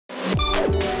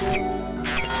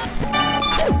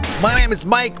My name is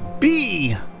Mike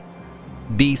B.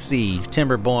 BC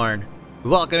Timberborn.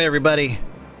 Welcome everybody.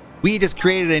 We just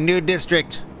created a new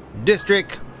district,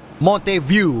 District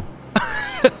Monteview.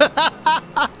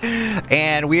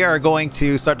 And we are going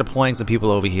to start deploying some people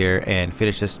over here and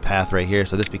finish this path right here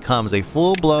so this becomes a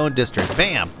full-blown district.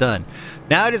 Bam, done.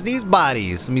 Now it just needs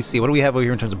bodies. Let me see, what do we have over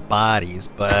here in terms of bodies?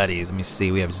 Let me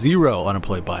see, we have 0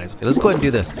 unemployed bodies. Okay, let's go ahead and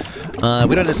do this.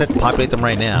 We don't just have to populate them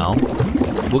right now.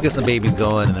 We'll get some babies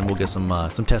going and then we'll get some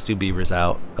test tube beavers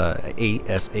out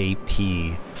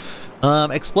ASAP.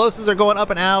 Explosives are going up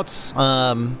and out.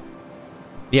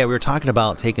 Yeah, we were talking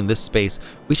about taking this space.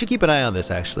 We should keep an eye on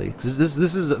this actually, because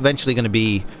this is eventually going to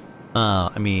be,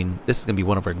 I mean, this is going to be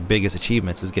one of our biggest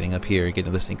achievements, is getting up here and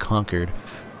getting this thing conquered.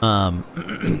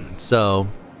 So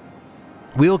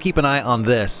we will keep an eye on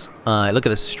this. Look at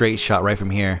this straight shot right from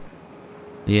here.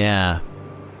 Yeah.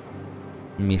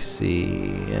 Let me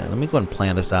see. Yeah, let me go ahead and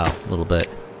plan this out a little bit.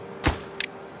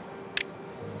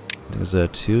 There's a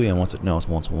 2. Yeah, no,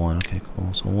 it's 1. Okay,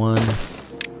 cool. So 1.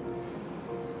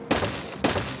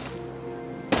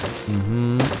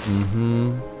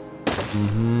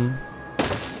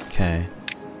 Okay.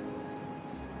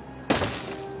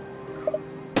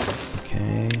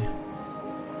 Okay.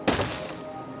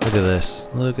 Look at this.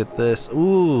 Look at this.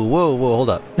 Ooh, whoa, hold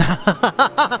up.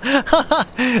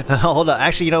 Hold up.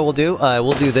 Actually, you know what we'll do?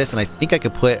 We'll do this, and I think I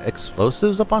could put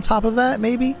explosives up on top of that,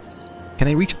 maybe? Can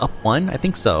they reach up 1? I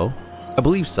think so. I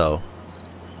believe so.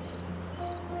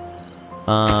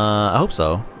 I hope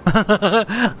so.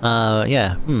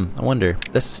 Yeah. I wonder.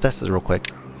 Let's test this real quick.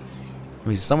 Let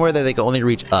me see, somewhere that they can only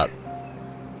reach up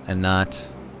and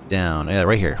not down. Yeah,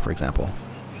 right here, for example.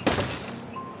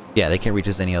 Yeah, they can't reach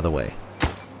us any other way.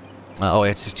 Oh,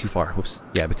 it's just too far. Whoops.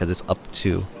 Yeah, because it's up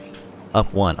 2.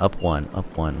 Up 1, up 1,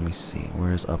 up 1. Let me see.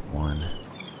 Where's up 1?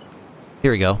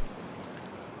 Here we go.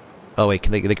 Oh, wait,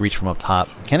 they can reach from up top.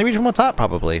 Can they reach from up top?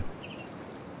 Probably.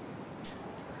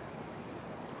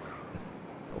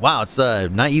 Wow, it's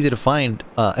not easy to find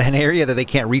an area that they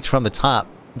can't reach from the top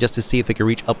just to see if they can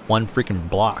reach up 1 freaking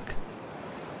block.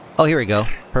 Oh, here we go.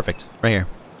 Perfect. Right here.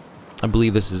 I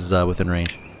believe this is within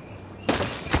range.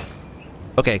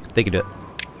 Okay, they can do it.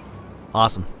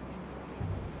 Awesome.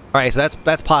 Alright, so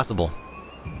that's possible.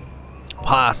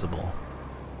 Possible.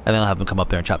 And then I'll have them come up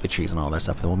there and chop the trees and all that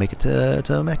stuff. And then we'll make it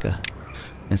to Mecca.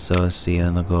 And so let's see,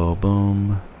 and they'll go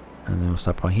boom. And then we'll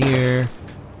stop right here.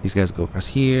 These guys go across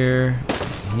here.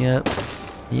 Yep.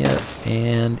 Yep.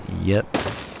 And yep.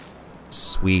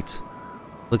 Sweet.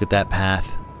 Look at that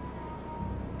path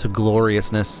to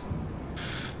gloriousness.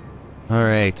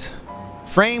 Alright.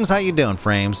 Frames, how you doing,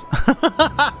 Frames?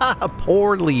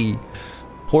 Poorly.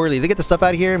 Poorly. They get the stuff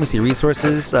out of here. Let me see.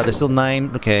 Resources. There's still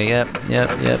 9. Okay, yep.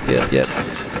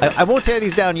 I won't tear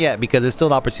these down yet because there's still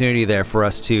an opportunity there for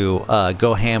us to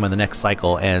go ham when the next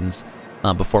cycle ends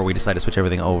before we decide to switch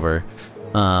everything over.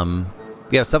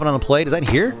 We have 7 unemployed. Is that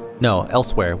here? No,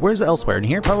 elsewhere. Where's elsewhere? In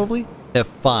here, probably? They have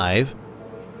 5.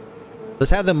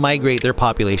 Let's have them migrate their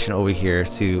population over here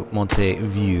to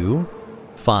Monteview.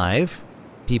 5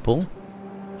 people.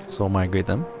 So migrate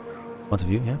them.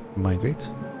 Monteview, yeah. Migrate.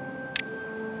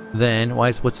 Then,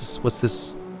 what's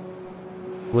this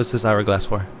hourglass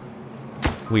for?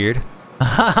 Weird.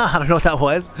 I don't know what that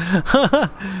was.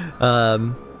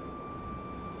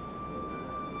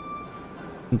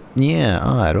 Yeah,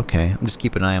 odd, okay. I'm just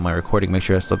keeping an eye on my recording, make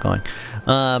sure it's still going.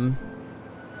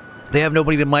 They have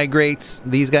nobody to migrate.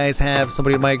 These guys have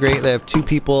somebody to migrate. They have 2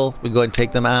 people. We go ahead and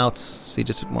take them out. See,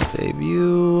 just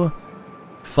Monteview.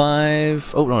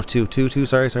 5. Oh, no, 2.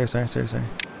 Sorry.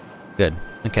 Good.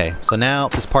 Okay, so now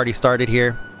this party started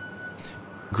here.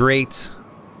 Great.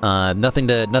 Nothing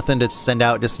to send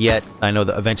out just yet. I know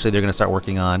that eventually they're going to start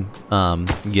working on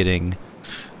getting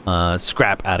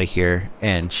scrap out of here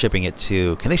and shipping it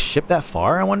to... Can they ship that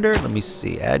far, I wonder? Let me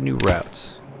see. Add new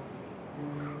routes.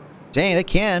 Dang, they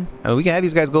can. I mean, we can have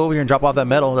these guys go over here and drop off that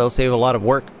metal. That'll save a lot of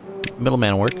work.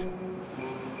 Middleman work.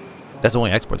 That's the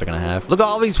only export they're going to have. Look at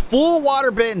all these full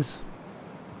water bins.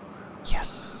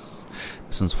 Yes.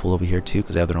 This one's full over here too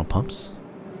because they have their own pumps.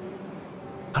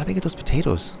 How do they get those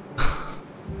potatoes?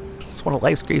 This is one of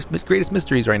life's greatest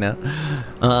mysteries right now.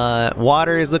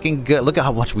 Water is looking good. Look at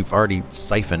how much we've already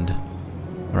siphoned.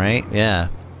 Right? Yeah.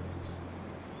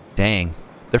 Dang.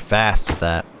 They're fast with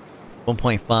that.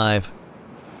 1.5.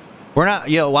 We're not,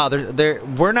 you know, wow,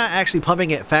 we're not actually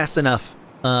pumping it fast enough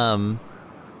to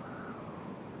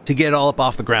get it all up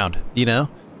off the ground, you know?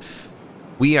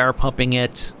 We are pumping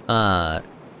it to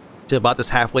about this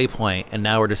halfway point, and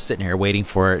now we're just sitting here waiting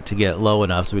for it to get low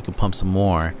enough so we can pump some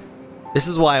more. This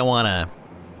is why I want to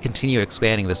continue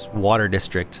expanding this water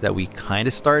district that we kind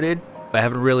of started. I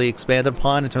haven't really expanded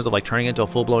upon in terms of like turning it into a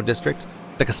full-blown district.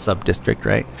 Like a sub-district,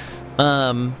 right?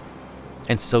 And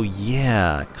so,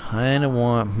 yeah, I kind of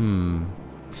want...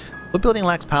 What building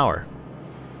lacks power?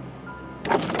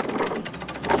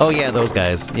 Oh, yeah, those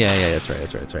guys. Yeah, that's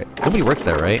right. Nobody works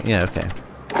there, right? Yeah, okay.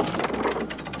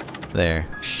 There.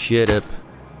 Shut up.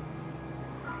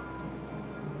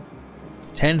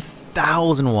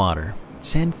 10,000 water.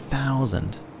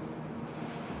 10,000.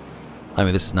 I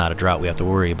mean, this is not a drought we have to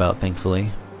worry about,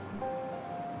 thankfully.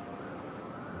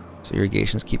 So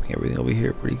irrigation's keeping everything over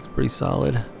here pretty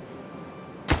solid.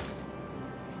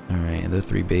 Alright, and the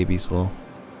 3 babies will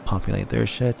populate their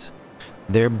shit.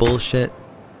 Their bullshit.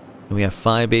 And we have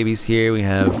 5 babies here. We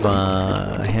have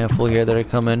a handful here that are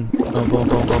coming. Boom, boom,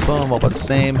 boom, boom, boom. All about the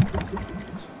same.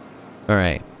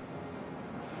 Alright.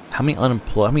 How many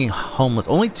unemployed? How many homeless?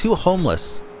 Only 2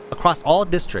 homeless across all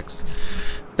districts.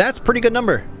 That's a pretty good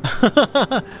number.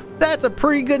 That's a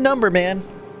pretty good number, man.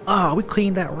 Oh, we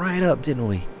cleaned that right up, didn't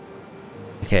we?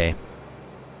 Okay.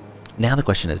 Now the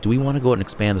question is, do we want to go and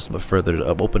expand this a bit further to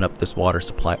open up this water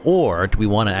supply, or do we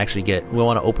want to actually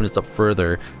open this up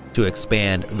further to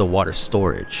expand the water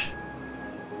storage?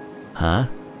 Huh?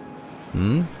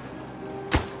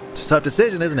 It's a tough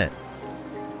decision, isn't it?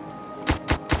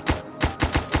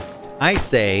 I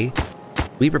say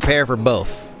we prepare for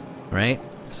both, right?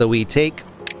 So we take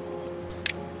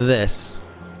this,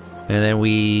 and then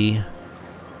we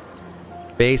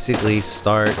basically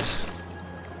start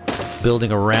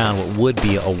building around what would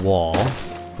be a wall,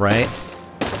 right?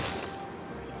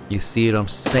 You see what I'm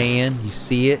saying? You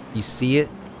see it? You see it?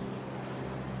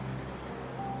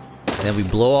 Then we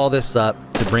blow all this up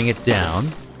to bring it down.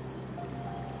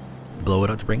 Blow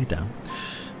it up to bring it down.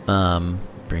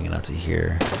 Bring it out to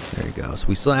here. There you go. So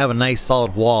we still have a nice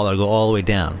solid wall that'll go all the way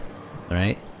down.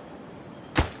 Alright?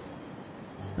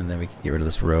 And then we can get rid of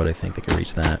this road. I think they can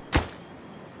reach that.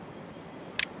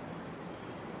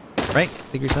 Right?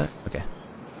 Think reach that? Okay.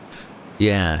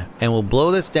 Yeah. And we'll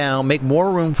blow this down, make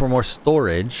more room for more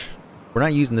storage. We're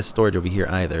not using this storage over here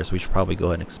either, so we should probably go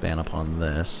ahead and expand upon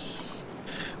this.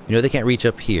 You know they can't reach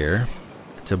up here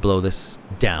to blow this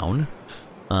down.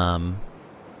 But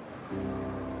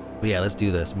yeah, let's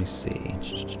do this. Let me see.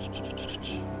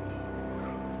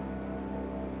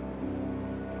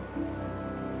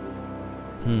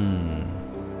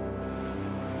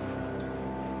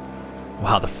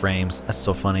 Wow, the frames. That's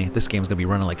so funny. This game's gonna be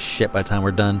running like shit by the time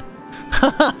we're done.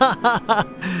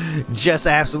 Just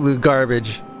absolute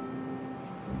garbage.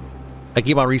 I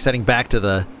keep on resetting back to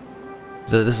this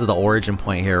is the origin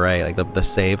point here, right? Like the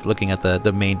save, looking at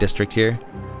the main district here.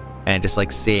 And just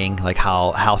like seeing like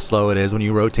how slow it is when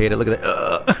you rotate it. Look at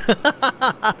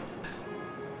that.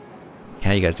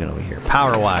 How you guys doing over here?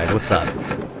 Power wise, what's up?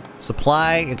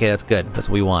 Supply, okay, that's good. That's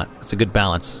what we want. That's a good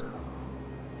balance.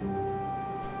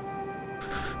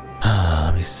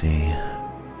 Let me see.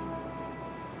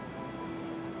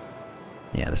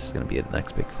 Yeah, this is gonna be the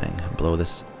next big thing. Blow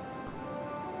this,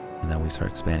 and then we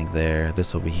start expanding there.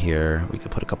 This over here, we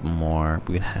could put a couple more.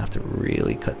 We're gonna have to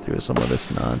really cut through some of this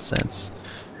nonsense.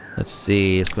 Let's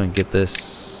see. Let's go and get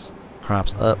this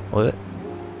crops up. What?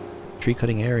 Tree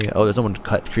cutting area. Oh, there's no one to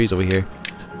cut trees over here.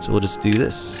 So we'll just do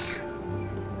this.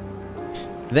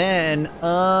 Then,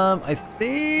 I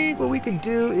think what we can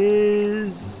do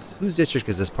is... Whose district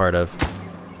is this part of?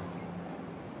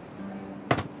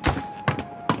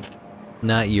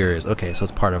 Not yours. Okay, so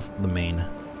it's part of the main.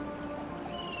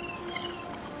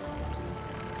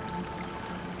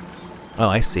 Oh,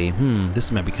 I see.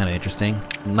 This might be kind of interesting.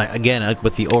 Again,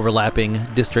 with the overlapping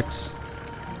districts.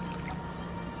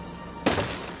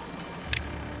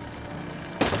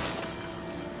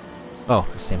 Oh,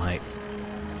 same height.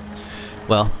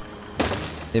 Well,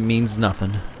 it means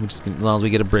nothing. We just, as long as we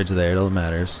get a bridge there, it all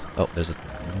matters. Oh, there's a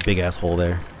big ass hole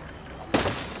there.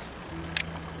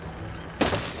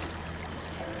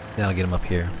 That'll get him up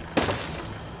here.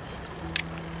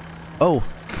 Oh!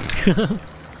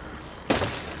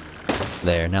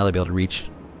 There, now they'll be able to reach,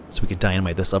 so we can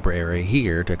dynamite this upper area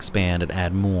here to expand and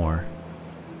add more.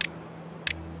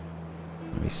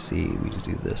 Let me see, we just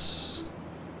do this.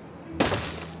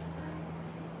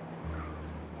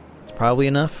 It's probably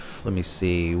enough. Let me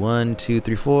see, 1, 2,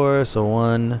 3, 4, so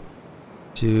 1,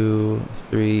 2,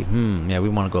 3, yeah, we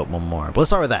want to go up one more. But let's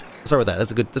start with that. Let's start with that.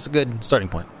 That's a good starting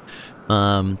point.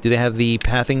 Do they have the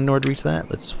pathing in order to reach that?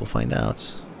 We'll find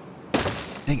out.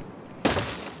 Dang it.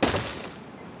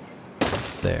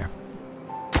 There.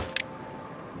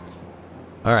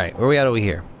 Alright, where are we at over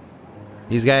here?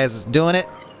 These guys doing it?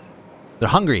 They're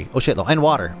hungry. Oh shit, though. And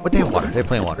water. What, they have water? They have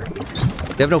plenty of water.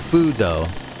 They have no food, though.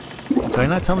 Did I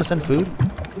not tell them to send food?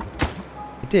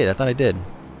 I did. I thought I did.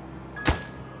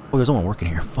 Oh, there's someone working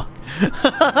here. Fuck.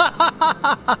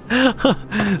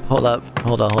 Hold up.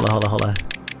 Hold on.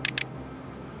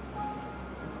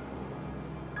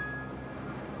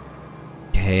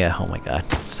 Yeah, oh my god.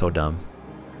 So dumb.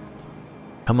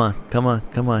 Come on.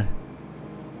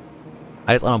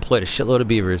 I just unemployed a shitload of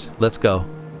beavers. Let's go.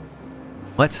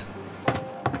 What?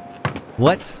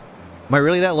 Am I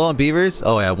really that low on beavers?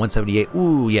 Oh yeah, 178.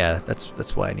 Ooh, yeah.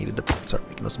 That's why I needed to start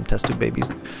making some test tube babies.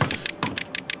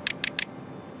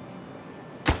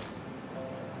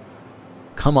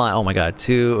 Come on. Oh my god.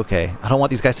 2. Okay. I don't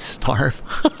want these guys to starve.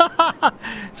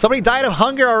 Somebody died of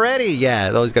hunger already.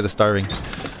 Yeah, those guys are starving.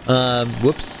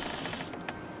 Whoops.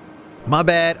 My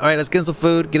bad. Alright, let's get in some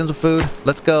food.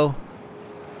 Let's go.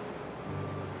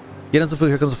 Get in some food.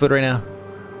 Here comes some food right now.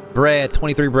 Bread.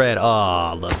 23 bread.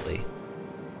 Oh, lovely.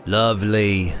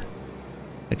 Lovely.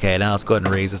 Okay, now let's go ahead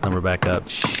and raise this number back up.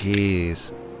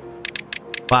 Jeez.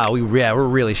 Wow, we're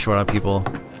really short on people.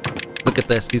 Look at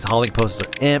this. These hauling posts are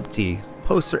empty.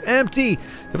 Posts are empty. Do you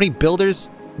have any builders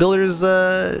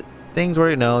things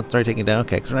where no, it's already taken down.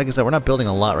 Okay, because like I said, we're not building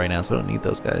a lot right now, so we don't need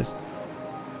those guys.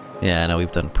 Yeah, I know we've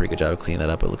done a pretty good job of cleaning that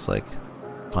up, it looks like.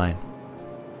 Fine.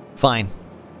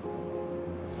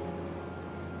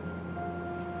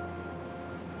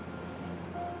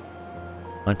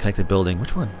 Unconnected building.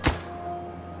 Which one?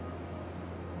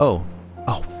 Oh,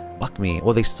 fuck me.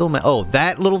 Well, they still oh,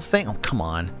 that little thing. Oh, come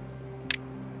on.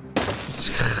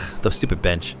 The stupid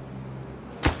bench.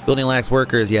 Building lacks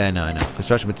workers. Yeah, I know.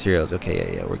 Construction materials.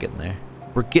 Okay, yeah, we're getting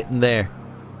there.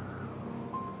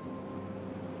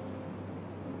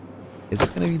 Is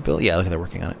this gonna be built? Yeah, look, they're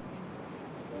working on it.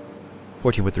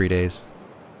 14.3 days.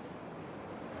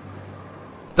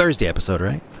 Thursday episode,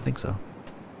 right? I think so.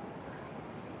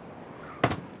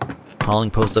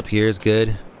 Hauling post up here is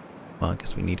good. Well, I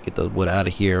guess we need to get the wood out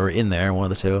of here or in there, one of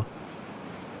the two.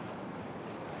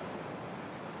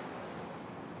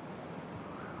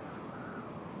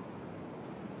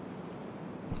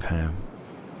 Okay.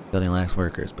 Building lacks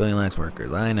workers.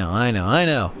 I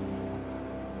know.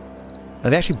 Are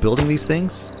they actually building these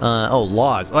things? Oh,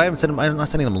 logs. Oh, I'm not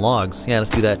sending them logs. Yeah,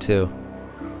 let's do that too.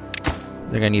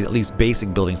 They're gonna need at least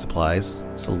basic building supplies.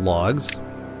 So logs.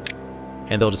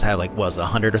 And they'll just have like, what was it,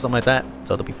 100 or something like that?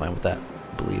 So they'll be fine with that,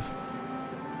 I believe.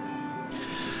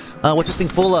 What's this thing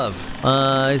full of?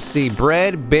 Let's see,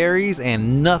 bread, berries,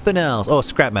 and nothing else. Oh,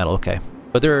 scrap metal, okay.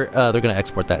 But they're gonna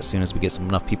export that as soon as we get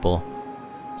enough people.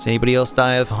 Does anybody else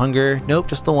die of hunger? Nope,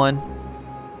 just the one.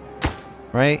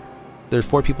 Right? There's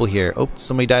 4 people here. Oh,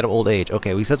 somebody died of old age.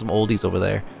 Okay, we said some oldies over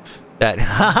there. That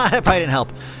probably didn't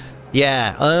help.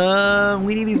 Yeah,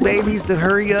 we need these babies to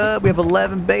hurry up. We have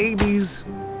 11 babies.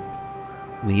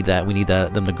 We need that. We need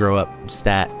them to grow up.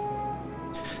 Stat.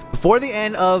 Before the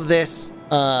end of this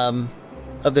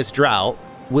drought,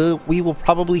 we will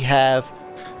probably have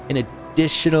an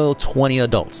additional 20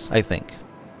 adults, I think.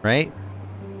 Right?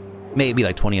 Maybe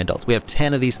like 20 adults. We have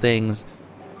 10 of these things.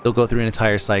 They'll go through an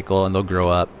entire cycle and they'll grow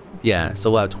up. Yeah, so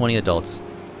we'll have 20 adults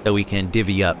that we can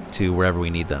divvy up to wherever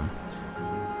we need them.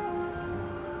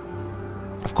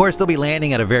 Of course, they'll be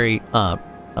landing at a very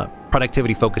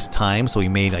productivity-focused time, so we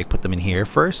may like put them in here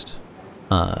first.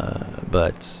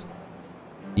 But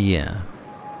yeah.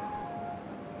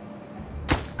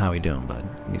 How we doing, bud?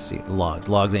 Let me see. Logs.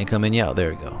 Logs ain't coming yet. Oh,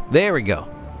 there we go. There we go.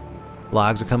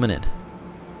 Logs are coming in.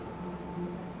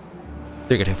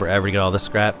 They're gonna take forever to get all this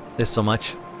scrap. There's so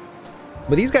much.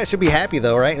 But these guys should be happy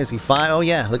though, right? I see 5. Oh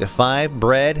yeah, look at 5.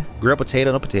 Bread, grilled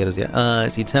potato, no potatoes yet. I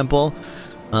see temple.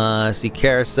 I see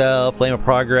carousel, flame of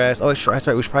progress. Oh,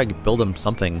 sorry, we should probably build them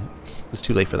something. It's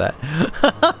too late for that.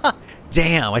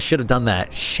 Damn, I should have done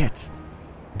that. Shit.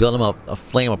 Build them a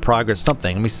flame of progress,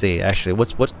 something. Let me see. Actually,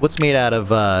 what's made out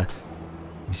of? Let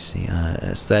me see.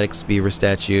 Aesthetics beaver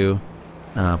statue.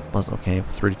 Okay,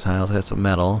 3 tiles. That's some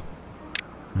metal.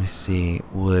 Let me see.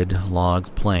 Wood, logs,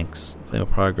 planks, flame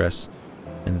of progress.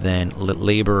 And then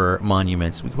laborer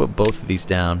monuments. We could put both of these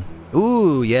down.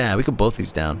 Ooh, yeah, we could both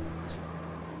these down.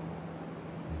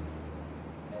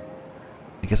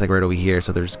 I guess like right over here,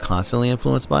 so they're just constantly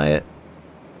influenced by it.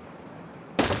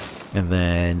 And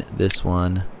then this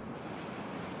one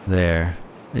there.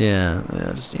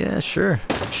 Yeah, sure.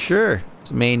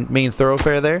 It's a main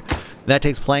thoroughfare there. That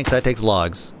takes planks, that takes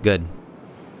logs. Good.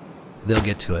 They'll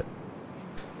get to it.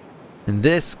 And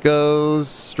this goes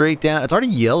straight down. It's already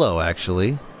yellow,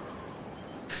 actually.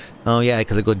 Oh, yeah,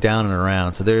 because it goes down and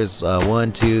around. So there's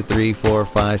 1, 2, 3, 4,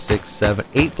 5, 6, 7,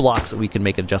 8 blocks that we can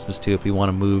make adjustments to if we want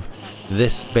to move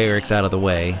this barracks out of the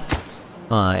way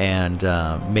and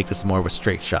make this more of a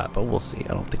straight shot. But we'll see.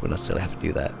 I don't think we'll necessarily have to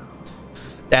do that.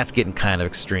 That's getting kind of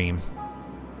extreme.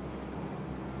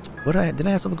 Did I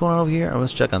have something going on over here?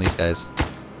 Let's check on these guys.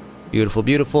 Beautiful,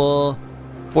 beautiful.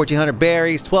 1,400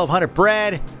 berries, 1,200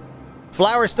 bread.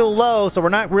 Flour is still low, so we're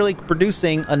not really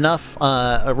producing enough.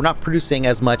 We're not producing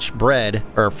as much bread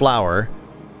or flour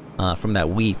from that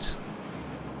wheat.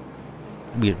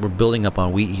 We're building up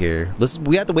on wheat here.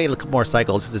 We have to wait a couple more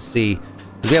cycles just to see.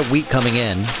 We have wheat coming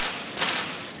in.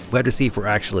 We have to see if we're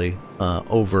actually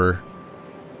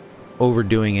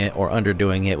overdoing it or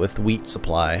underdoing it with wheat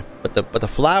supply. But the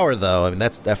flour, though, I mean,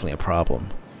 that's definitely a problem,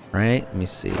 right? Let me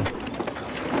see.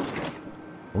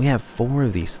 We have 4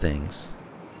 of these things.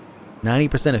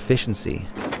 90% efficiency.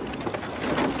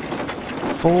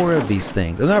 4 of these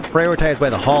things. They're not prioritized by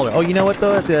the hauler. Oh, you know what,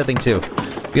 though? That's the other thing, too.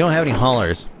 We don't have any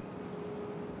haulers.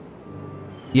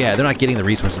 Yeah, they're not getting the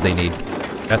resources they need.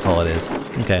 That's all it is.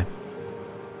 Okay.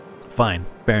 Fine.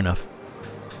 Fair enough.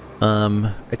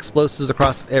 Explosives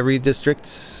across every district.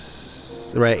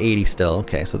 We're at 80 still.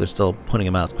 Okay, so they're still putting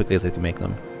them out as quickly as they can make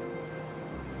them.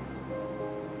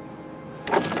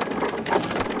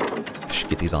 Should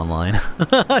get these online.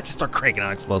 Just start cranking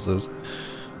out explosives.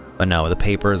 But no, the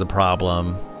paper is a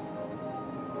problem.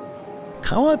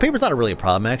 Well, the paper's not really a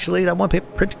problem, actually. That one paper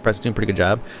printing press is doing a pretty good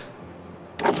job.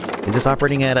 Is this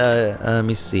operating at let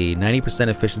me see, 90%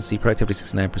 efficiency, productivity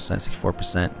 69%,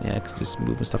 64%. Yeah, because he's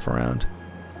moving stuff around.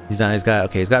 He's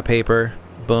got paper.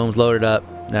 Boom's loaded up.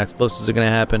 Now explosives are gonna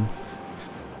happen.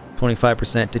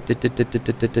 25%.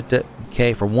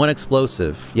 Okay, for 1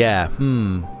 explosive. Yeah.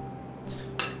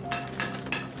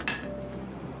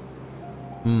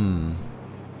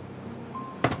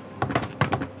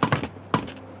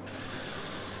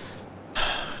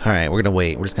 Alright, we're gonna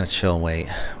wait. We're just gonna chill and wait.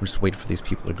 We're just waiting for these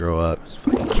people to grow up. Just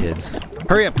fucking kids.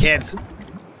 Hurry up, kids!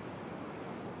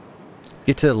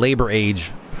 Get to labor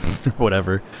age. Or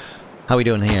whatever. How we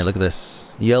doing here? Look at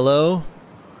this. Yellow.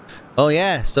 Oh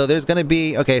yeah, so there's gonna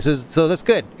be... Okay, so that's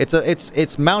good.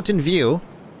 It's mountain view.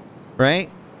 Right?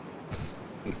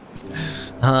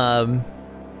 And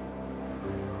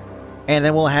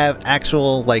then we'll have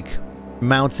actual, like,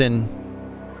 mountain...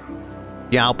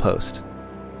 outpost.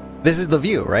 This is the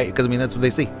view, right? Because, I mean, that's what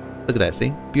they see. Look at that,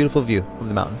 see? Beautiful view of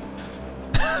the mountain.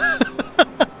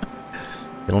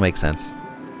 It'll make sense.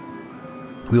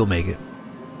 We'll make it.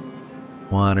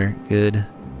 Water, good.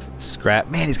 Scrap.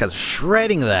 Man, these guys are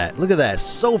shredding that. Look at that.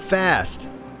 So fast.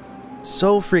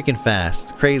 So freaking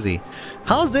fast. It's crazy.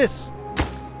 How's this?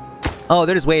 Oh,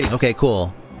 they're just waiting. Okay,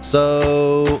 cool.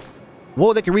 So...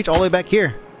 Whoa, they can reach all the way back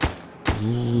here.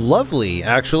 Lovely,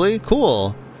 actually.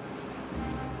 Cool.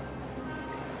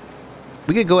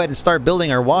 We could go ahead and start building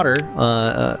our water,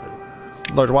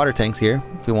 large water tanks here,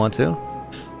 if we want to.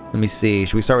 Let me see.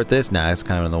 Should we start with this? Nah, it's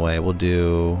kind of in the way. We'll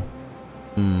do...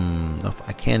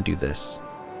 I can do this.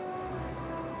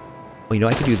 Well, you know,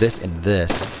 I can do this and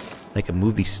this. I can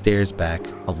move these stairs back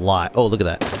a lot. Oh, look at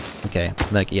that. Okay.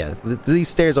 Like, yeah, these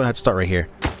stairs don't have to start right here.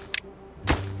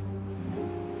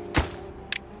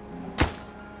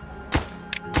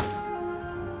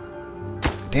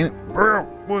 Damn it.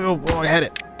 Oh, I had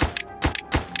it.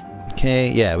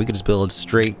 Okay, yeah, we could just build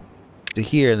straight to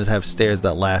here and just have stairs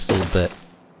that last a little bit.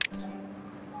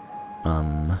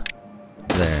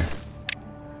 There.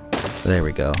 There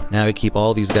we go. Now we keep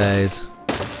all these guys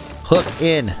hooked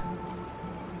in. And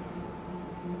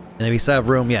then we still have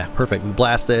room. Yeah, perfect. We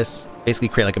blast this. Basically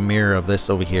create like a mirror of this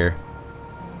over here.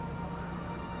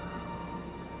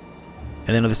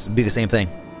 And then this would be the same thing.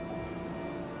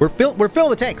 We're filling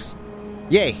the tanks.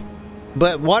 Yay.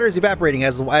 But water is evaporating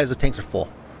as the tanks are full.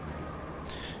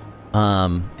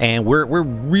 And we're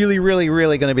really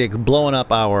going to be blowing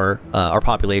up our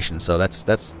population, so that's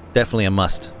definitely a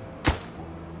must,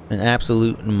 an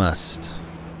absolute must,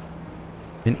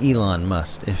 an Elon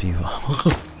must, if you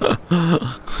will.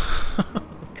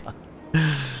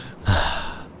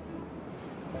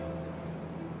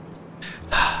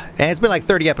 And it's been like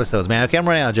 30 episodes, man. Okay, I'm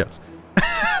running out of jokes.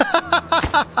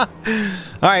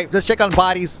 All right, let's check on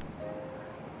bodies.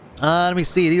 Let me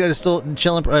see. These guys are still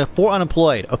chilling. 4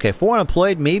 unemployed. Okay, 4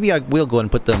 unemployed. Maybe I will go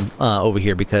and put them over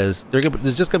here because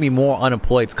there's just gonna be more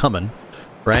unemployeds coming,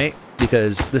 right?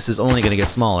 Because this is only gonna get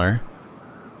smaller.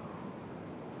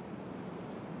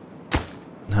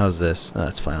 How's this?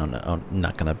 That's fine. I'm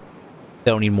not gonna.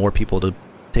 They don't need more people to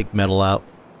take metal out.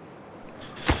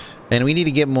 And we need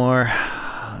to get more.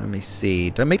 Let me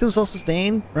see. Do I make them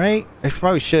self-sustain? Right? I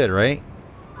probably should. Right?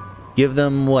 Give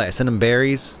them what? Send them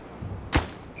berries.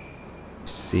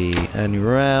 See, add new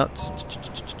routes,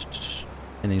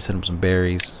 and then you send them some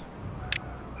berries,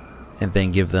 and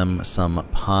then give them some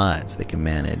pods they can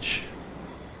manage.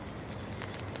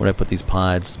 Where do I put these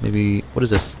pods? Maybe, what is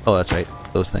this? Oh, that's right,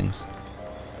 those things.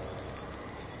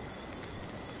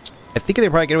 I think they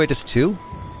probably get away just 2,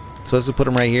 so let's just put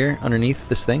them right here underneath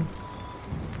this thing.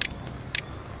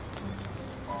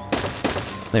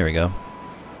 There we go.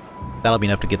 That'll be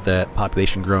enough to get the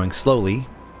population growing slowly.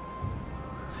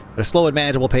 At a slow and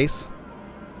manageable pace.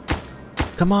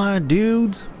 Come on,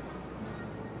 dudes.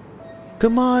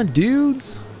 Come on,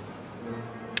 dudes.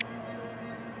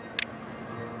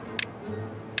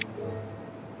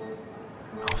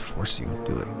 I'll force you.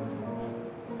 Do it.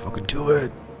 Fucking do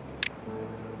it.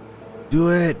 Do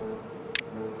it.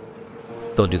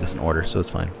 They'll do this in order, so it's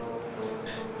fine.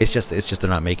 It's just they're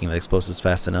not making the explosives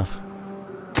fast enough.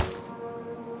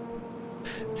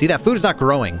 See, that food is not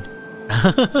growing.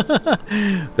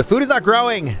 The food is not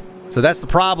growing. So that's the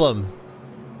problem.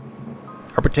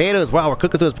 Our potatoes, wow, we're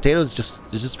cooking those potatoes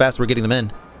just fast we're getting them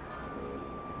in.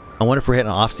 I wonder if we're hitting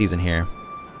an off season here.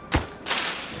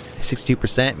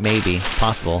 62%, maybe,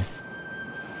 possible.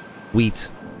 Wheat.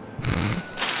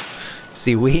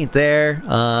 See wheat there.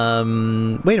 Wait a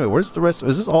minute, where's the rest?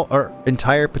 Is this all our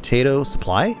entire potato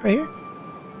supply right here?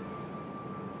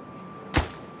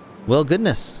 Well,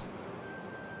 goodness.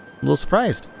 I'm a little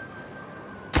surprised.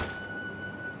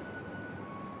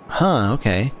 Huh,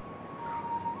 okay.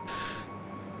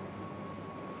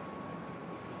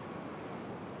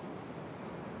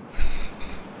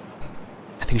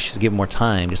 I think we should give them more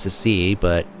time just to see,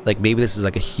 but like maybe this is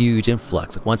like a huge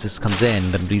influx. Like once this comes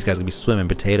in, then these guys are gonna be swimming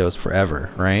potatoes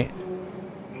forever, right?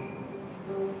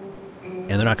 And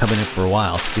they're not coming in for a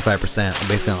while. 65%.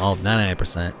 Basically all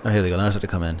 99%. Oh, here they go. Now it's starting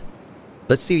to come in.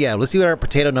 Let's see. Yeah, let's see what our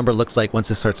potato number looks like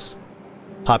once it starts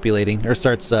populating or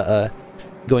starts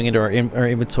going into our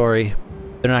inventory.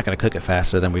 They're not gonna cook it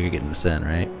faster than we could get this in,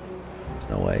 right? There's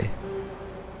no way.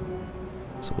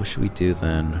 So what should we do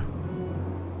then?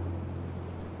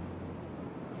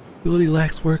 Ability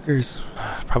lacks workers.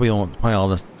 Probably all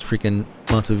this freaking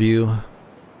month of view.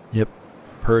 Yep,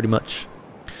 pretty much.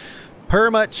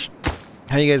 Per much.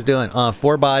 How you guys doing?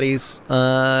 4 bodies.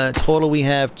 Total we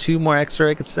have 2 more extra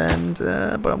I could send.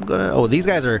 But I'm gonna. Oh, these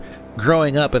guys are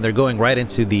growing up and they're going right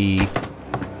into the.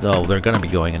 Oh, they're gonna be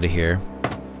going into here,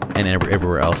 and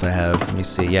everywhere else I have. Let me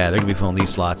see. Yeah, they're gonna be filling these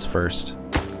slots first.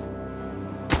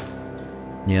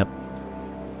 Yep.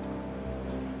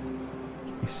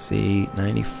 Let me see,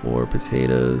 94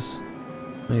 potatoes,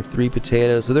 23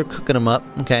 potatoes. So they're cooking them up.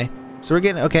 Okay, so we're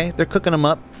getting they're cooking them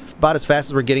up about as fast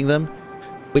as we're getting them,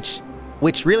 which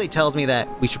really tells me that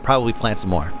we should probably plant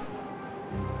some more.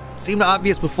 Seemed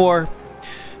obvious before,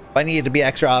 but I needed to be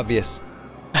extra obvious.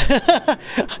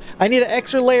 I need an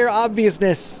extra layer of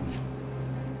obviousness.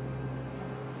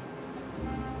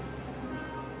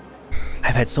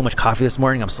 I've had so much coffee this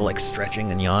morning. I'm still like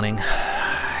stretching and yawning.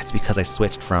 It's because I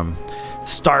switched from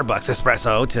Starbucks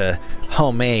espresso to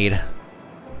homemade.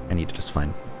 I need to just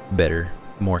find better,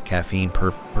 more caffeine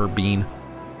per bean.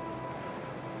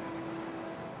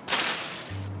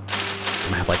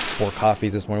 I'm gonna have like 4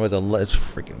 coffees this morning. It's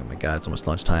freaking, oh my god, it's almost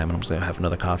lunchtime and I'm just gonna have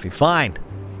another coffee. Fine.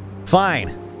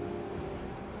 Fine.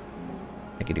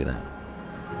 I can do that.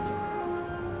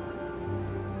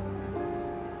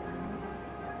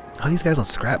 Oh, these guys on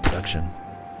scrap production.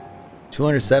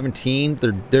 217.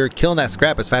 They're killing that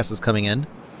scrap as fast as it's coming in.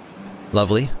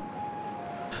 Lovely.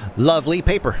 Lovely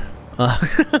paper.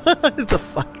 The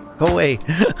fuck? Go away.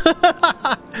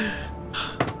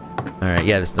 Alright,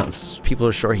 yeah, people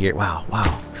are short here. Wow,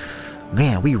 wow.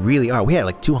 Man, we really are. We had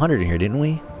like 200 in here, didn't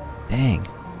we? Dang.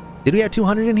 Did we have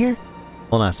 200 in here?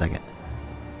 Hold on a second.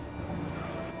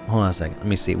 Hold on a second. Let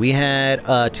me see. We had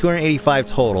 285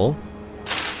 total.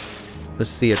 Let's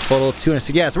see, a total of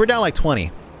 260. Yeah, so we're down like 20.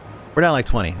 We're down like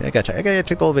 20. I gotta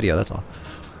check the whole video, that's all.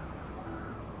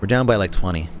 We're down by like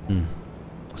 20.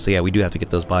 So yeah, we do have to get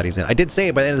those bodies in. I did say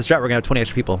by the end of this drought we're gonna have 20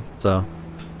 extra people. So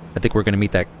I think we're gonna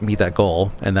meet that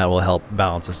goal, and that will help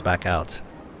balance us back out.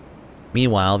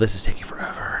 Meanwhile, this is taking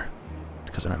forever.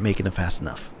 It's because we're not making it fast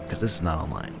enough. Because this is not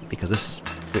online. Because this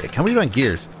is... How many do on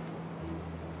gears?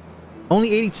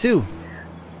 Only 82.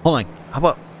 Hold on. How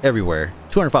about everywhere?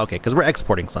 205. Okay, because we're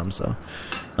exporting some, so.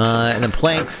 And then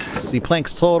planks. See,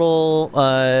 planks total.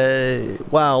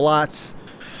 Wow, lots.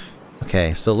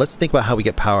 Okay, so let's think about how we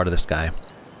get power to this guy.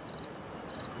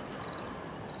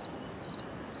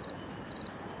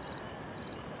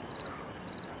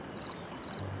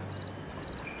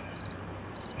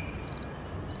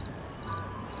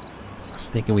 I was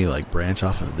thinking we like branch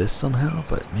off of this somehow,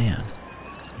 but man.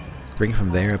 Bring it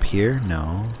from there up here?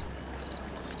 No.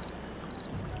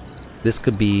 This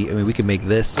could be, I mean, we could make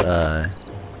this,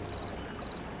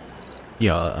 you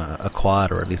know, a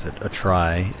quad, or at least a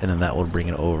try, and then that will bring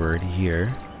it over to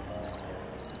here.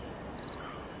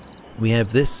 We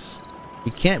have this,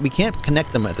 we can't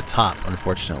connect them at the top,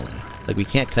 unfortunately. Like, we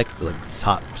can't connect the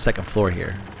top second floor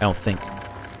here, I don't think.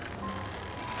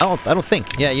 I don't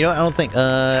think. Yeah, you know what? I don't think.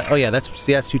 Oh yeah,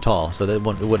 that's too tall, so that it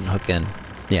wouldn't hook in.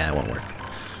 Yeah, it won't work.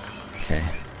 Okay.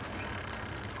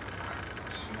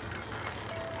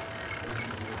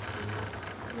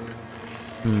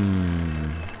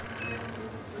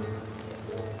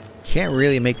 Can't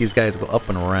really make these guys go up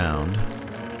and around.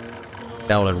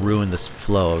 That would ruin this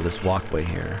flow of this walkway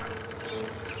here.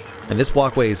 And this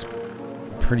walkway is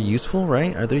pretty useful,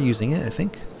 right? Are they using it? I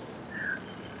think.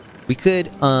 We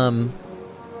could, no,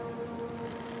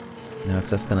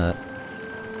 because that's gonna...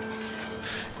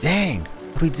 Dang!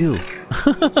 What do we do?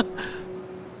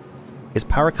 Is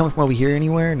power coming from over here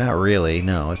anywhere? Not really.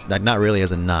 No, it's not really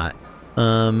as a not.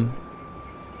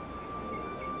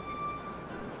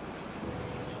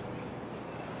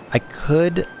 I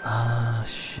could...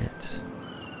 shit.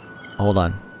 Hold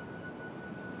on.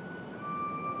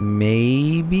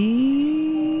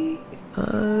 Maybe...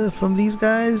 from these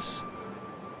guys?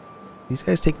 These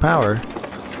guys take power.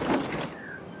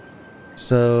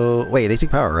 So... Wait, they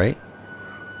take power, right?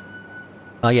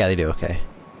 Oh, yeah, they do. Okay.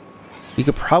 We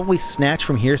could probably snatch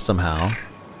from here somehow.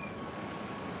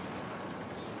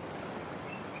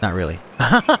 Not really.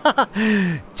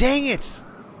 Dang it!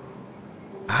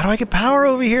 How do I get power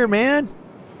over here, man?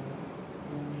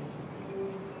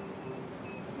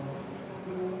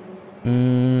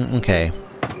 Okay.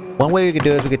 One way we could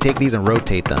do it is we could take these and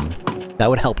rotate them. That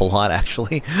would help a lot,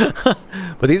 actually.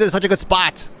 But these are such a good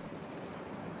spot.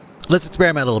 Let's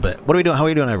experiment a little bit. What are we doing? How are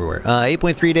we doing everywhere?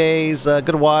 8.3 days,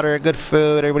 good water, good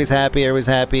food, everybody's happy, everybody's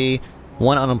happy.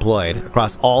 1 unemployed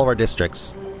across all of our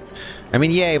districts. I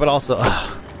mean, yay, but also...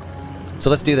 So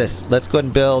let's do this. Let's go ahead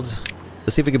and build...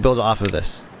 Let's see if we can build off of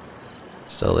this.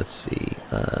 So let's see.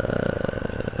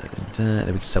 We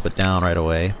can step it down right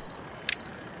away.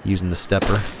 Using the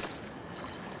stepper.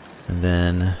 And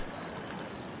then...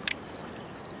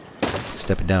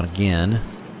 Step it down again.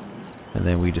 And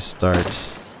then we just start...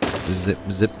 Zip,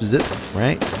 zip, zip,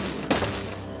 right?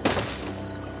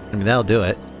 I mean, that'll do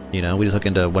it. You know, we just hook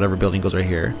into whatever building goes right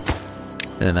here.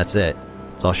 And then that's it.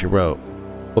 That's all she wrote.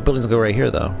 What buildings will go right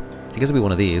here, though? I guess it'll be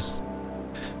one of these.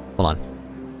 Hold on.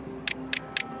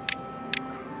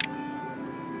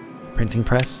 Printing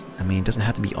press? I mean, it doesn't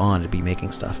have to be on to be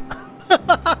making stuff.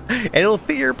 And it'll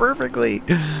fit here perfectly.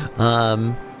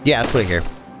 Yeah, let's put it here.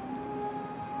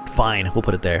 Fine, we'll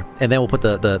put it there. And then we'll put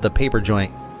the paper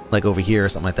joint like over here or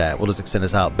something like that. We'll just extend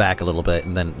this out back a little bit,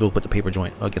 and then we'll put the paper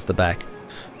joint against the back.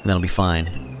 And then it'll be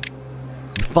fine.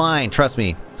 Be fine, trust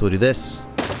me. So we'll do this.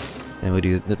 And we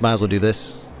might as well do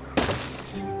this.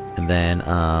 And then,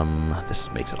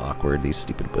 this makes it awkward, these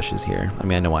stupid bushes here. I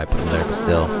mean, I know why I put them there, but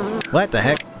still. What the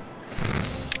heck?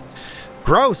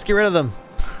 Gross! Get rid of them!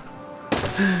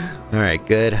 Alright,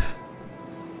 good.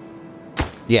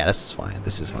 Yeah, this is fine.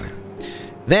 This is fine.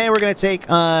 Then we're gonna take,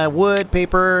 wood,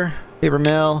 paper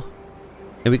mill.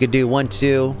 And we could do 1,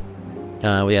 2.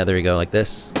 Yeah, there we go, like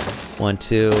this. 1,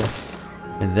 2.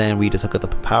 And then we just hook up the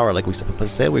power like we said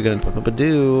we're gonna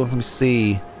do. Let me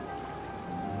see.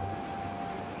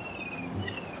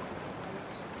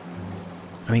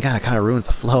 I mean, God, it kind of ruins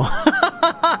the flow.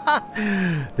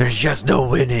 There's just no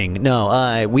winning.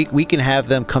 No, we can have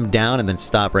them come down and then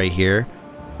stop right here.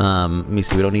 Let me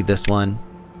see. We don't need this one.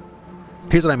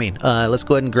 Here's what I mean. Let's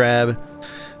go ahead and grab...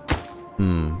 we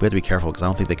have to be careful because I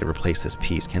don't think they can replace this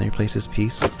piece. Can they replace this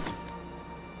piece?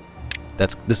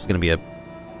 This is going to be a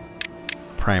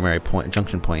primary point,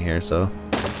 junction point here, so...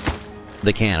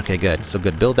 They can. Okay, good. So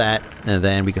good. Build that, and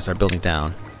then we can start building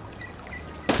down.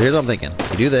 So here's what I'm thinking.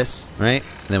 We do this, right?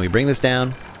 And then we bring this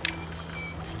down.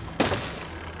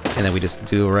 And then we just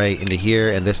do it right into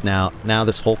here, and this now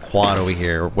this whole quad over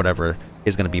here, or whatever,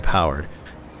 is going to be powered.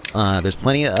 There's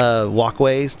plenty of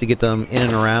walkways to get them in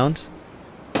and around.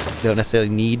 They don't necessarily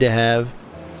need to have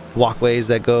walkways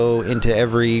that go into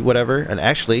every whatever. And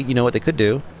actually, you know what they could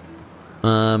do?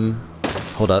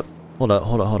 Hold up. Hold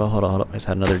up. I just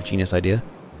had another genius idea.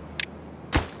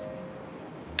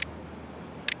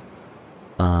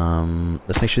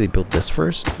 Let's make sure they build this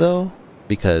first, though,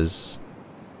 because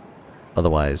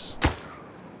otherwise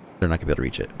they're not gonna be able to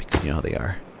reach it, because you know how they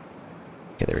are.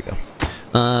 Okay, there we go.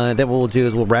 Then what we'll do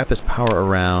is we'll wrap this power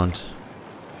around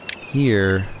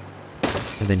here,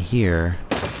 and then here,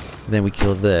 and then we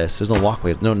kill this. There's no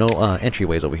walkways, no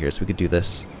entryways over here, so we could do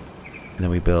this. And then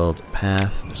we build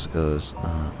path. This goes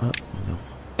up.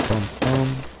 Boom, boom,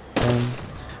 boom.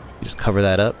 We just cover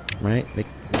that up, right? Give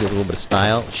it a little bit of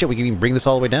style. Shit, we can even bring this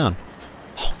all the way down.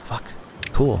 Oh, fuck.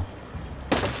 Cool.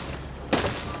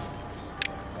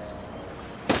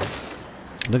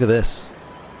 Look at this.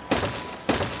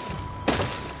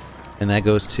 And that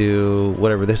goes to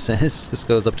whatever this is. This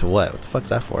goes up to what? What the fuck's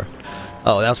that for?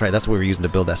 Oh, that's right. That's what we were using to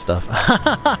build that stuff.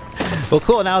 Well,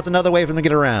 cool. Now it's another way for them to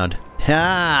get around.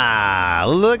 Ah,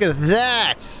 look at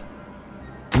that.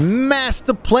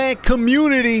 Master plant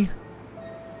community.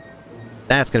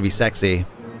 That's going to be sexy.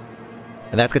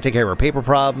 And that's going to take care of our paper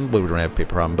problem. Well, we don't have a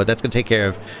paper problem, but that's going to take care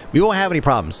of... We won't have any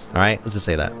problems. All right? Let's just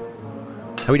say that.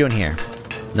 How are we doing here?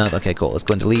 No. Okay, cool. Let's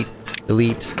go and delete.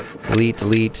 Delete. Delete.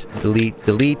 Delete. Delete.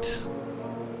 Delete.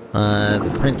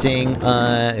 The printing.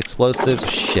 Explosives.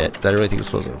 Shit. Did I really think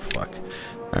explosives? Fuck.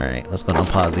 All right. Let's go and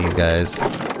unpause these guys.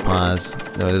 Pause.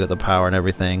 They got the power and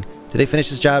everything. Did they finish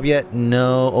this job yet?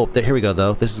 No. Oh, there, here we go,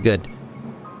 though. This is good.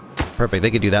 Perfect.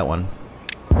 They could do that one.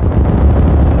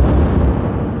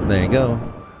 There you go.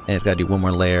 And it's got to do one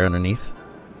more layer underneath.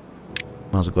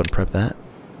 Might as well go ahead and prep that.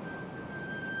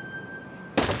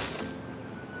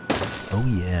 Oh,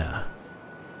 yeah.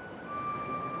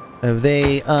 Have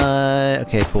they,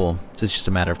 okay, cool. So it's just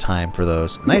a matter of time for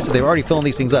those. Nice that they're already filling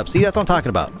these things up. See, that's what I'm talking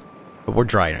about. But we're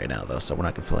dry right now, though, so we're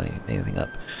not going to fill anything up.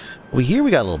 Over here,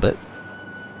 we got a little bit.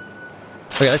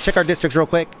 Okay, let's check our districts real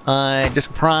quick.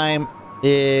 District Prime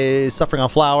is suffering on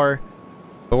flour,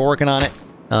 but we're working on it.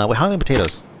 Wait, how many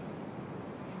potatoes?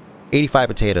 85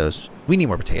 potatoes. We need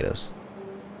more potatoes.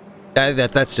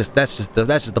 That's just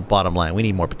the bottom line. We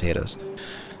need more potatoes.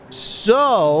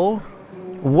 So,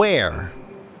 where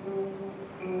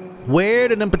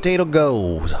did them potato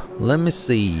go? Let me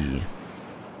see.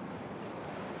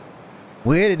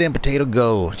 Where did them potato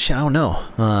go? Shit, I don't know.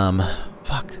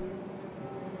 Fuck.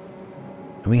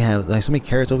 We have like so many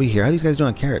carrots over here. How are these guys doing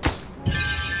on carrots?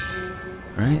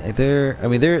 Right? Like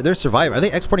they're surviving. Are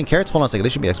they exporting carrots? Hold on a second. They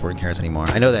shouldn't be exporting carrots anymore.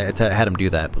 I know that I had them do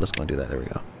that, but let's go and do that. There we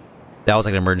go. That was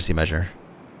like an emergency measure.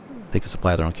 They can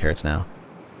supply their own carrots now.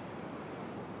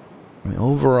 I mean,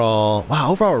 overall,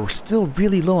 wow, overall we're still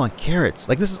really low on carrots.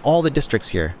 Like this is all the districts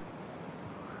here.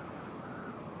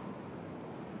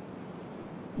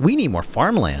 We need more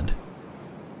farmland.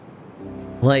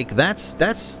 Like that's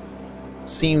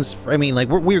seems, I mean, like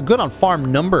we're good on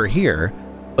farm number here,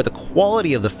 but the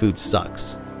quality of the food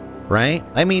sucks, right?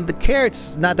 I mean, the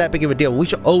carrots not that big of a deal. We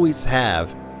should always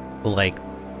have like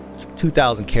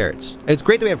 2,000 carrots. It's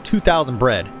great that we have 2,000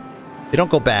 bread. They don't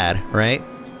go bad, right?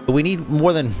 But we need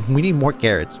more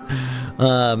carrots.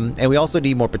 And we also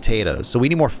need more potatoes. So we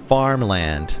need more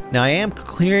farmland. Now I am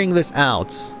clearing this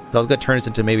out. I was going to turn this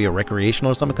into maybe a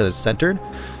recreational or something because it's centered.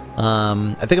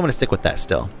 I think I'm going to stick with that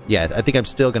still. Yeah, I think I'm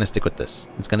still going to stick with this.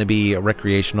 It's going to be a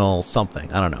recreational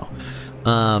something. I don't know.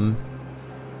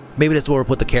 Maybe that's where we'll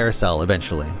put the carousel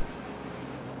eventually.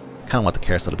 I kind of want the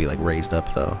carousel to be like raised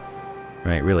up though.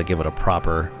 Right, really give it a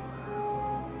proper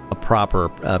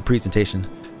presentation.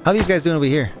 How are these guys doing over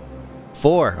here?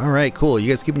 4. All right, cool. You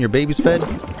guys keeping your babies fed?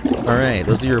 All right,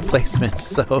 those are your replacements,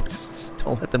 so just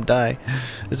don't let them die.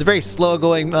 It's a very slow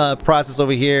going process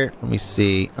over here. Let me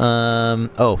see.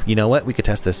 Oh, you know what? We could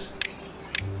test this.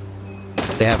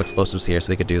 They have explosives here,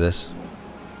 so they could do this.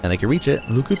 And they can reach it.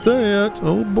 Look at that.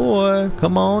 Oh boy.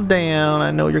 Come on down.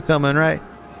 I know you're coming, right?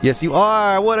 Yes, you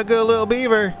are. What a good little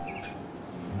beaver.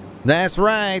 That's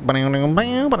right.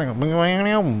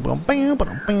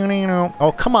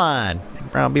 Oh, come on.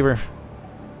 Brown beaver.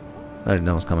 I didn't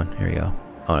know it was coming. Here you go.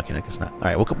 Oh, okay, I guess not. All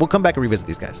right, we'll come back and revisit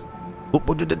these guys.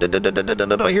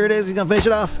 Here it is. He's going to finish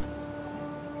it off.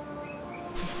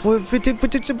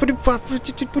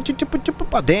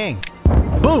 Dang.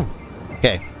 Boom.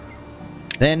 Okay.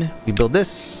 Then we build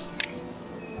this.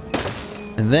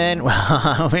 And then we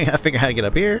gotta figure out how to get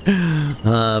up here.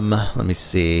 Let me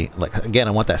see. Like again,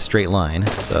 I want that straight line.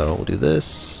 So we'll do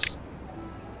this.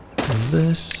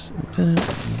 This.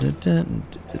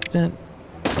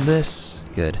 This.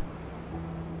 Good.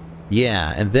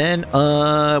 Yeah, and then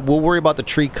we'll worry about the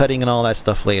tree cutting and all that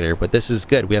stuff later. But this is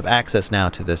good. We have access now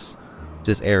to this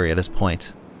area, this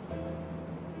point.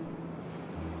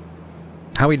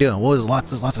 How are we doing? Well, there's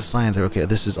lots of signs there. Okay,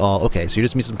 this is all okay. So you're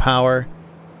just missing power.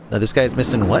 This guy's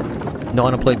missing what? No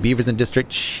unemployed beavers in district.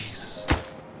 Jesus.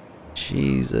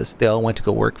 Jesus. They all went to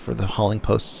go work for the hauling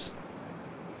posts.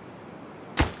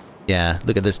 Yeah,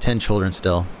 look at there's 10 children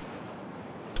still.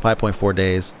 5.4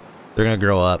 days. They're gonna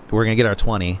grow up. We're gonna get our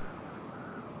 20.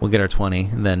 We'll get our 20,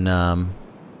 and then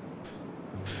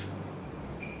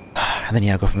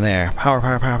yeah, go from there. Power.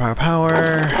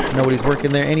 Nobody's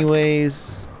working there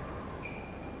anyways.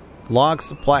 Log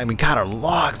supply. I mean, God, our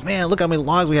logs, man. Look how many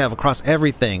logs we have across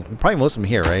everything. Probably most of them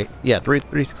here, right? Yeah,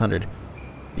 3,600.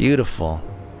 Beautiful.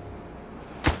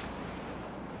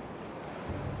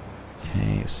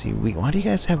 Okay, let's see wheat. Why do you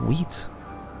guys have wheat?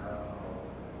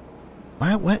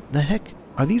 Why? What the heck?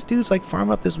 Are these dudes like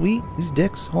farming up this wheat? These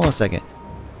dicks? Hold on a second.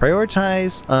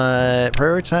 Prioritize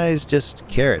just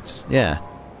carrots. Yeah.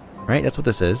 Right? That's what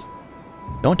this is.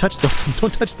 Don't touch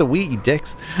the wheat, you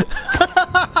dicks.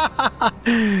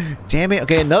 Damn it.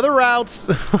 Okay, another route.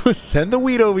 Send the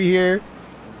wheat over here.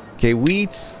 Okay,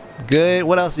 wheat. Good.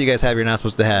 What else do you guys have you're not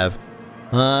supposed to have?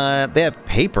 They have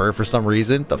paper for some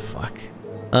reason. The fuck?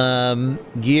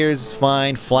 Gears is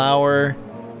fine. Flour.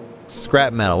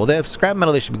 Scrap metal. Well, they have scrap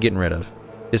metal they should be getting rid of.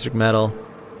 District metal.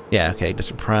 Yeah, okay.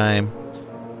 District prime.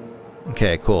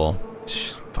 Okay, cool.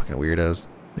 Fucking weirdos.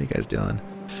 What are you guys doing?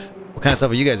 What kind of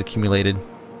stuff have you guys accumulated?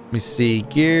 Let me see.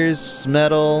 Gears,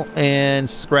 metal, and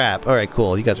scrap. Alright,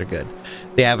 cool. You guys are good.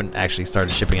 They haven't actually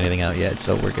started shipping anything out yet,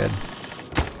 so we're good.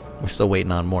 We're still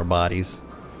waiting on more bodies.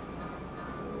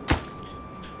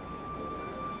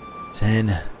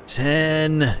 10.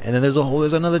 10. And then there's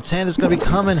another 10 that's gonna be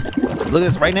coming. Look at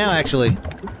this right now, actually.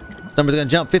 This number's gonna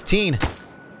jump. 15.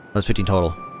 That's 15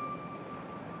 total.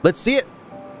 Let's see it.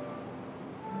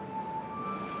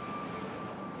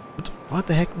 What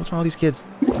the heck? What's wrong with these kids?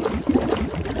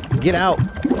 Get out.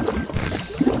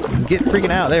 Get freaking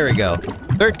out. There we go.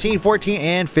 13, 14,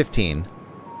 and 15.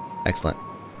 Excellent.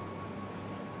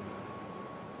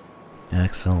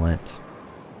 Excellent.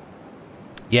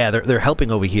 Yeah, they're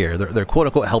helping over here. They're quote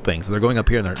unquote helping. So they're going up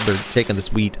here and they're taking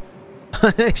this wheat.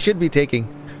 They should be taking.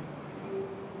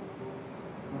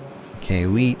 Okay,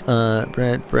 wheat,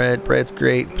 bread's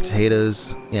great.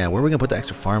 Potatoes. Yeah, where are we gonna put the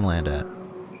extra farmland at?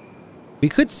 We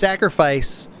could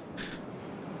sacrifice.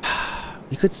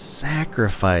 We could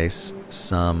sacrifice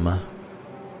some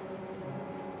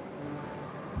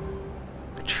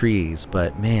trees,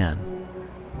 but man,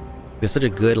 we have such a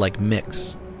good like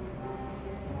mix.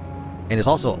 And it's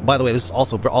also, by the way, this is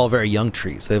also all very young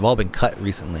trees. They've all been cut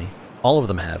recently. All of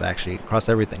them have actually across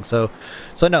everything. So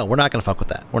no, we're not gonna fuck with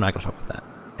that. We're not gonna fuck with that.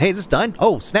 Hey, is this done?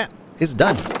 Oh snap! It's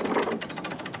done.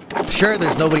 Sure,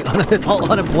 there's nobody. It's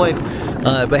all unemployed.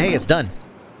 But hey, it's done.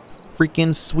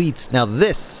 Freaking sweets. Now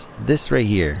this right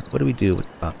here. What do we do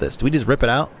about this? Do we just rip it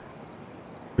out?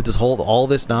 We just hold all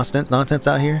this nonsense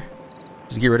out here?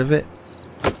 Just get rid of it?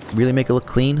 Really make it look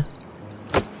clean?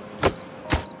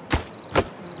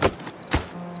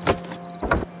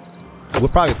 We'll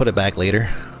probably put it back later.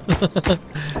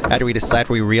 After we decide,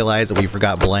 we realize that we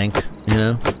forgot blank, you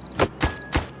know?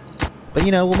 But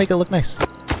you know, we'll make it look nice.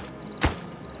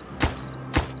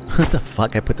 What the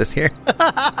fuck? I put this here?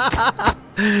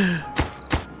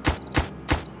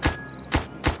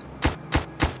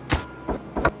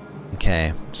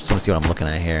 Okay, just want to see what I'm looking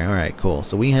at here. Alright, cool.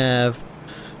 So we have...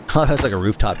 Oh, that's like a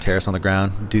rooftop terrace on the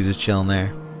ground. Dude's just chilling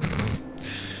there.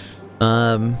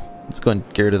 Let's go and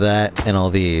get rid of that and all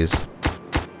these.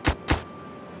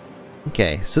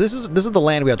 Okay, so this is the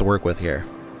land we have to work with here.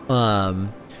 I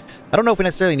don't know if we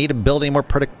necessarily need to build any more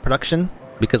production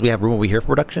because we have room over here for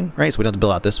production, right? So we don't have to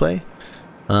build out this way.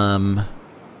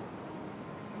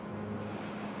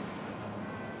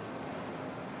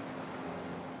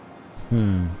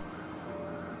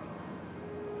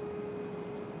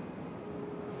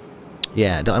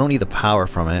 Yeah, I don't need the power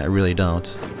from it. I really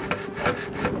don't.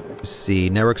 Let's see,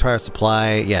 network power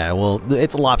supply. Yeah, well,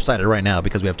 it's lopsided right now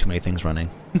because we have too many things running.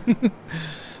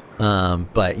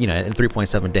 But you know, in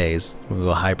 3.7 days, we'll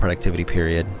go high productivity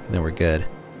period. Then we're good.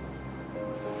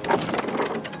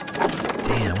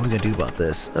 Damn, what are we gonna do about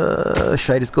this?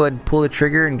 Should I just go ahead and pull the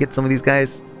trigger and get some of these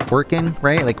guys working?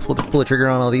 Right, like pull the trigger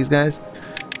on all these guys.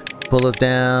 Pull those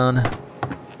down.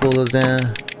 Pull those down.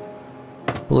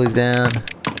 Pull these down.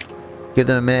 Give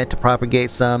them a minute to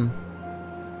propagate some.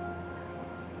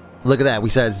 Look at that. We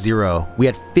still had 0. We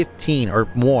had 15 or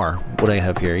more. What do I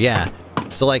have here? Yeah.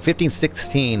 So like 15,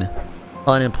 16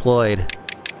 unemployed.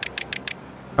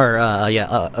 Or,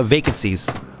 vacancies.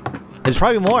 There's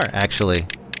probably more, actually.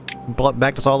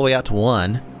 Backed us all the way out to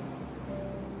 1.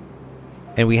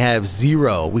 And we have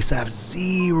 0. We still have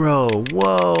 0.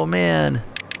 Whoa, man.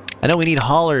 I know we need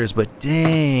haulers, but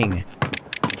dang.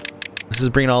 Let's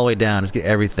just bring it all the way down. Let's get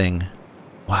everything.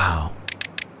 Wow.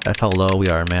 That's how low we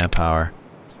are in manpower.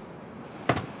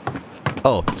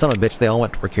 Oh, son of a bitch, they all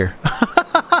went to work here.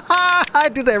 I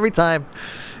do that every time.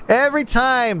 Every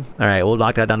time! Alright, we'll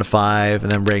knock that down to 5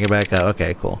 and then bring it back up.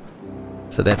 Okay, cool.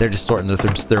 So that they're just sorting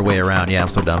their way around. Yeah, I'm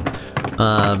so dumb.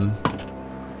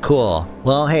 Cool.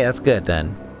 Well, hey, that's good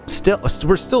then. Still,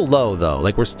 we're still low though.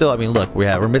 Like we're still, I mean, look,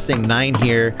 we're missing 9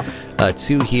 here,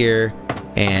 2 here,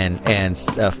 and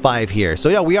 5 here. So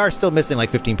yeah, we are still missing like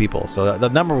 15 people. So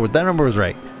that number was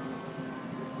right.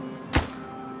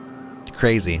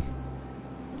 Crazy.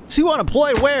 2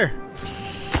 unemployed. Where?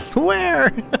 Where?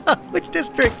 Which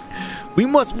district? We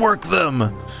must work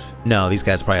them. No, these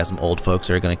guys probably have some old folks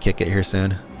who are gonna kick it here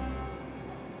soon.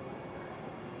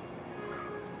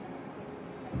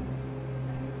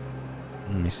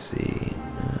 Let me see.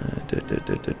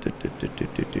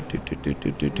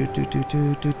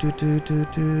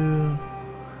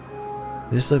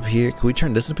 This up here, can we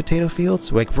turn this into potato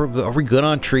fields? Like, are we good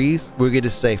on trees? We're gonna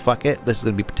just say, fuck it, this is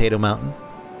gonna be Potato Mountain.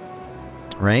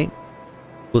 Right?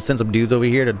 We'll send some dudes over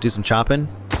here to do some chopping.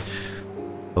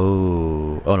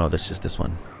 Oh no, that's just this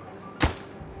one.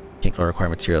 Can't require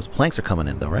materials. Planks are coming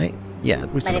in though, right? Yeah,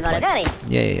 we sent the planks.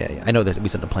 Yeah. I know that we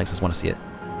sent the planks, I just want to see it.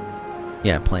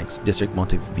 Yeah, planks. District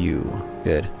Monteview.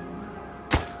 Good.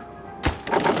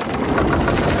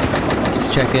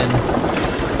 Just checking.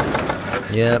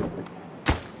 Yep.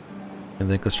 And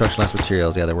then construction last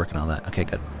materials. Yeah, they're working on that. Okay,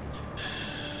 good.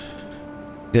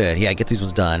 Good. Yeah, get these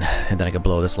ones done. And then I can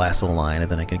blow this last little line.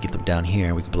 And then I can get them down here.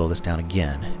 And we can blow this down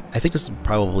again. I think this is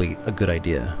probably a good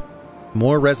idea.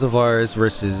 More reservoirs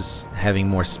versus having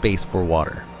more space for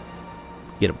water.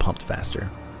 Get it pumped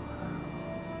faster.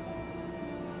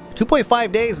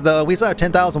 2.5 days though. We still have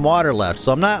 10,000 water left.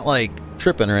 So I'm not like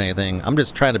tripping or anything. I'm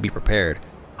just trying to be prepared.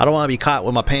 I don't want to be caught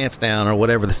with my pants down or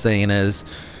whatever the saying is.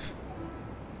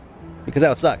 Because that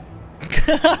would suck.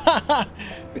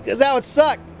 Because that would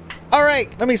suck.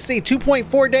 Alright, let me see.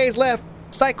 2.4 days left.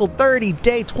 Cycle 30,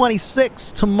 day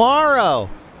 26. Tomorrow,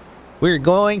 we're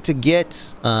going to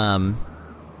get... we're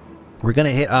going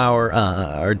to hit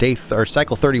our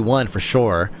cycle 31 for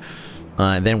sure.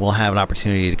 And then we'll have an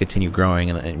opportunity to continue growing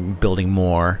and building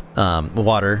more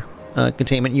water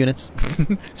containment units,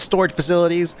 storage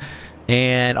facilities,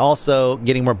 and also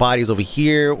getting more bodies over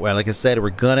here. Well, like I said,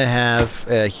 we're gonna have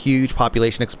a huge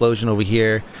population explosion over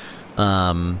here,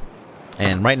 and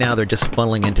right now they're just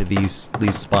funneling into these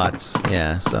spots.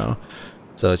 Yeah, so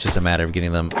it's just a matter of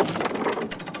getting them.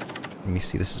 Let me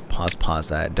see. This is pause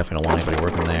that. Definitely don't want anybody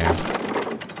working there.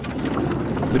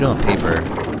 We do on paper.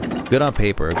 Good on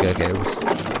paper. Okay. Let's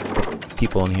put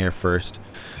people in here first.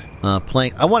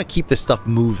 Plank. I want to keep this stuff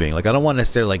moving. Like I don't want to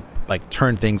necessarily like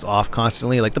turn things off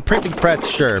constantly. Like the printing press,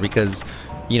 sure, because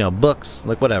you know books,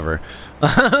 like whatever.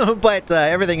 But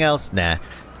everything else, nah.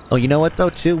 Oh, you know what though?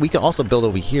 Too, we can also build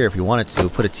over here if we wanted to.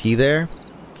 Put a T there,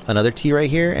 another T right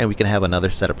here, and we can have another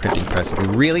set of printing press. If we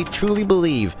really truly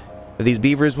believe that these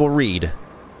beavers will read,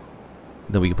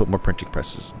 then we can put more printing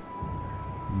presses.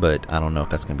 But I don't know if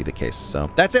that's going to be the case. So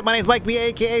that's it. My name is Mike B,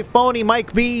 aka Fony,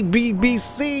 Mike B,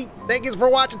 BBC. Thank you for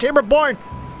watching Timberborn.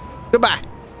 Goodbye.